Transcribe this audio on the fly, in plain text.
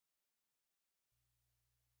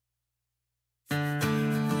Hey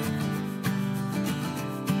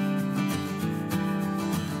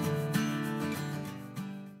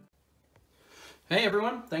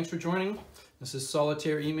everyone, thanks for joining. This is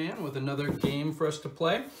Solitaire E-Man with another game for us to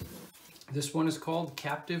play. This one is called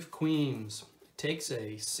Captive Queens. It takes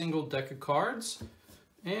a single deck of cards,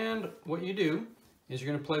 and what you do is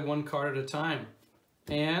you're going to play one card at a time.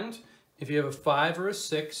 And if you have a 5 or a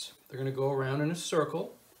 6, they're going to go around in a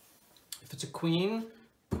circle. If it's a queen,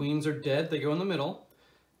 queens are dead, they go in the middle.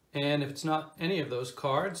 And if it's not any of those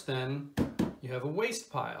cards, then you have a waste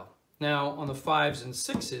pile. Now on the 5s and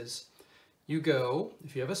 6s, you go,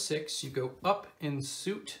 if you have a 6, you go up in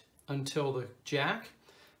suit until the jack.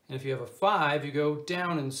 And if you have a 5, you go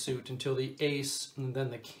down in suit until the ace and then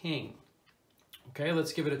the king. Okay,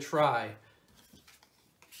 let's give it a try.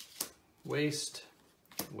 Waste,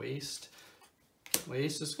 waste,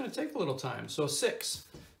 waste. It's going to take a little time. So 6.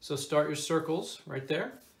 So start your circles right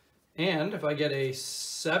there. And if I get a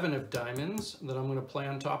 7 of diamonds, then I'm going to play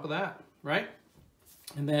on top of that, right?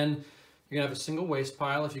 And then you're going to have a single waste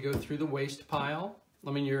pile. If you go through the waste pile,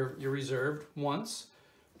 I mean you're reserved once,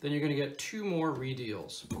 then you're going to get 2 more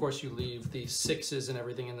redeals. Of course, you leave the 6s and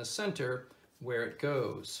everything in the center where it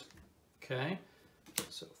goes. Okay,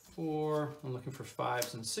 so 4, I'm looking for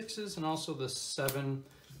 5s and 6s, and also the 7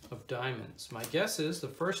 of diamonds. My guess is the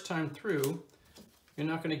first time through, you're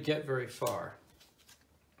not going to get very far.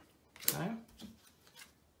 Okay,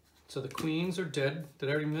 so the queens are dead. Did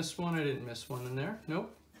I already miss one? I didn't miss one in there.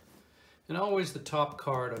 Nope. And always the top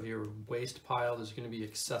card of your waste pile is going to be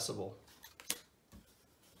accessible.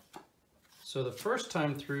 So the first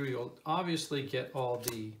time through, you'll obviously get all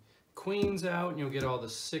the queens out, and you'll get all the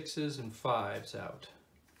 6s and 5s out.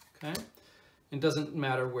 Okay? It doesn't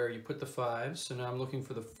matter where you put the 5s, so now I'm looking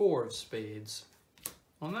for the 4 of spades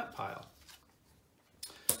on that pile.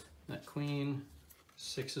 That queen,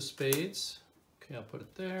 6 of spades. Okay, I'll put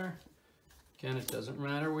it there. Again, it doesn't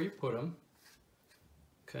matter where you put them.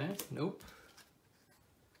 Okay, nope.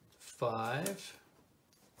 5.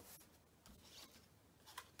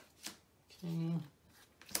 King,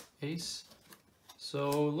 ace. So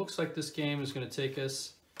it looks like this game is going to take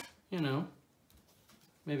us, you know,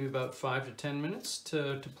 maybe about 5 to 10 minutes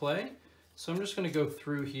to play. So I'm just going to go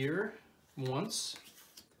through here once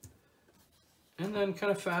and then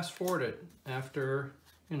kind of fast forward it after,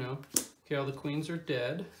 you know, okay, all the queens are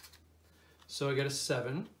dead. So I got a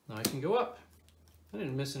 7. Now I can go up. I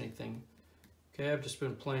didn't miss anything. Okay, I've just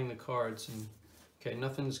been playing the cards, and okay,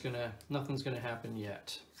 nothing's gonna happen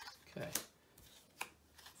yet. Okay,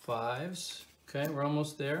 5s. Okay, we're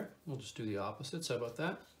almost there. We'll just do the opposites. How about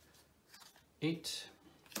that? 8,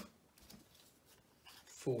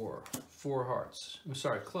 4, 4 hearts. I'm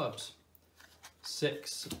sorry, clubs.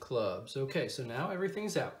 6 of clubs. Okay, so now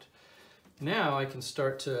everything's out. Now I can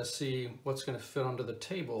start to see what's going to fit onto the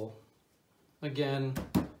table. Again,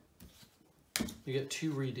 you get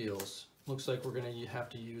 2 redeals. Looks like we're going to have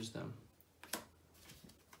to use them.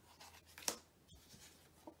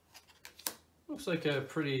 Looks like a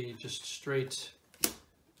pretty just straight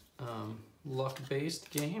luck-based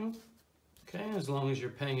game. Okay, as long as you're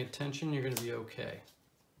paying attention, you're going to be okay.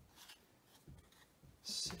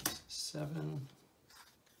 6, 7.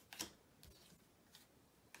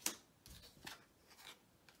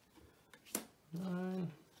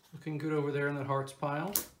 Nine. Looking good over there in that hearts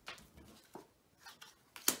pile.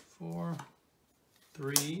 4,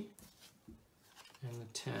 3, and the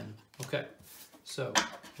 10. Okay, so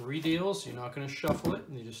redeals, you're not going to shuffle it,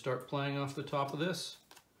 and you just start playing off the top of this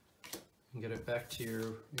and get it back to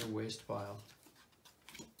your waste pile.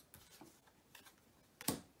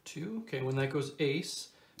 2, okay, when that goes ace,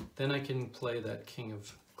 then I can play that king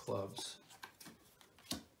of clubs.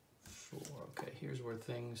 4, okay, here's where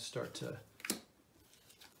things start to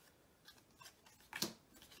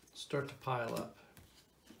pile up.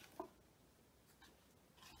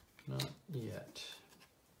 Not yet.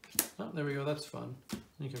 Oh, there we go, that's fun.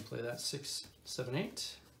 You can play that 6, 7,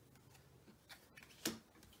 8.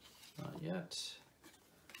 Not yet.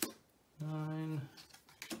 9.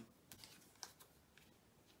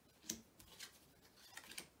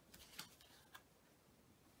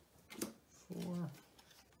 4.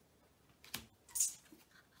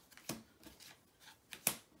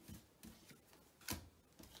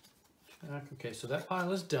 Jack. Okay, so that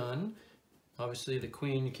pile is done. Obviously the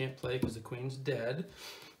queen you can't play because the queen's dead.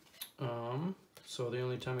 So the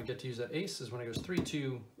only time I get to use that ace is when it goes 3,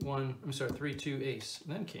 2, 1, I'm sorry, 3, 2, ace,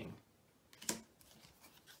 and then king.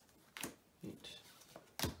 8,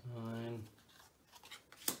 9,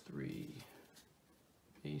 3,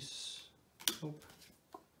 ace, oh,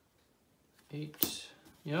 8,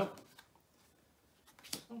 yep.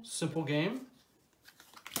 Simple game.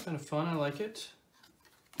 Kind of fun, I like it.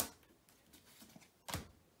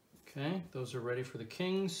 Okay, those are ready for the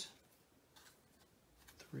kings.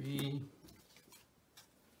 3,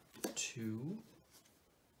 2,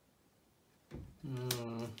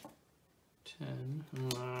 10,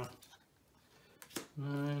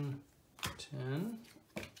 9, 10,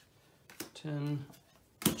 10,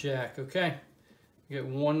 jack. Okay, you get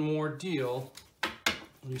one more deal.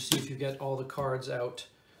 You see if you get all the cards out,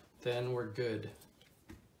 then we're good.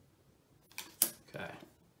 Okay,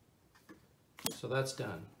 so that's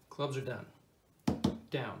done. Clubs are done.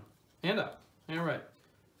 Down and up. All right.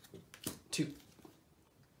 2.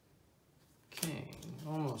 King,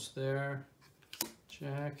 almost there.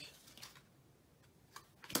 Jack.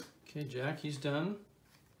 Okay, Jack, he's done.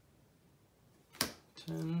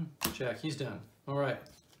 10, Jack, he's done. All right.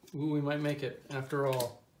 Ooh, we might make it after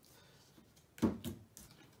all.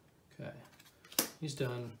 Okay, he's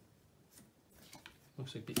done.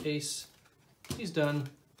 Looks like the ace. He's done,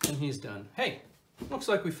 and he's done. Hey, looks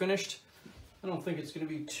like we finished. I don't think it's going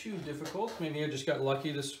to be too difficult. Maybe I just got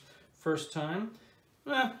lucky this first time.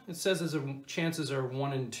 It says the chances are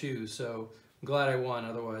 1 in 2, so I'm glad I won.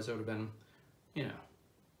 Otherwise, it would have been, you know,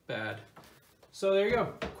 bad. So there you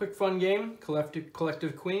go. Quick, fun game,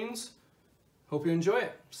 Collective Queens. Hope you enjoy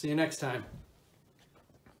it. See you next time.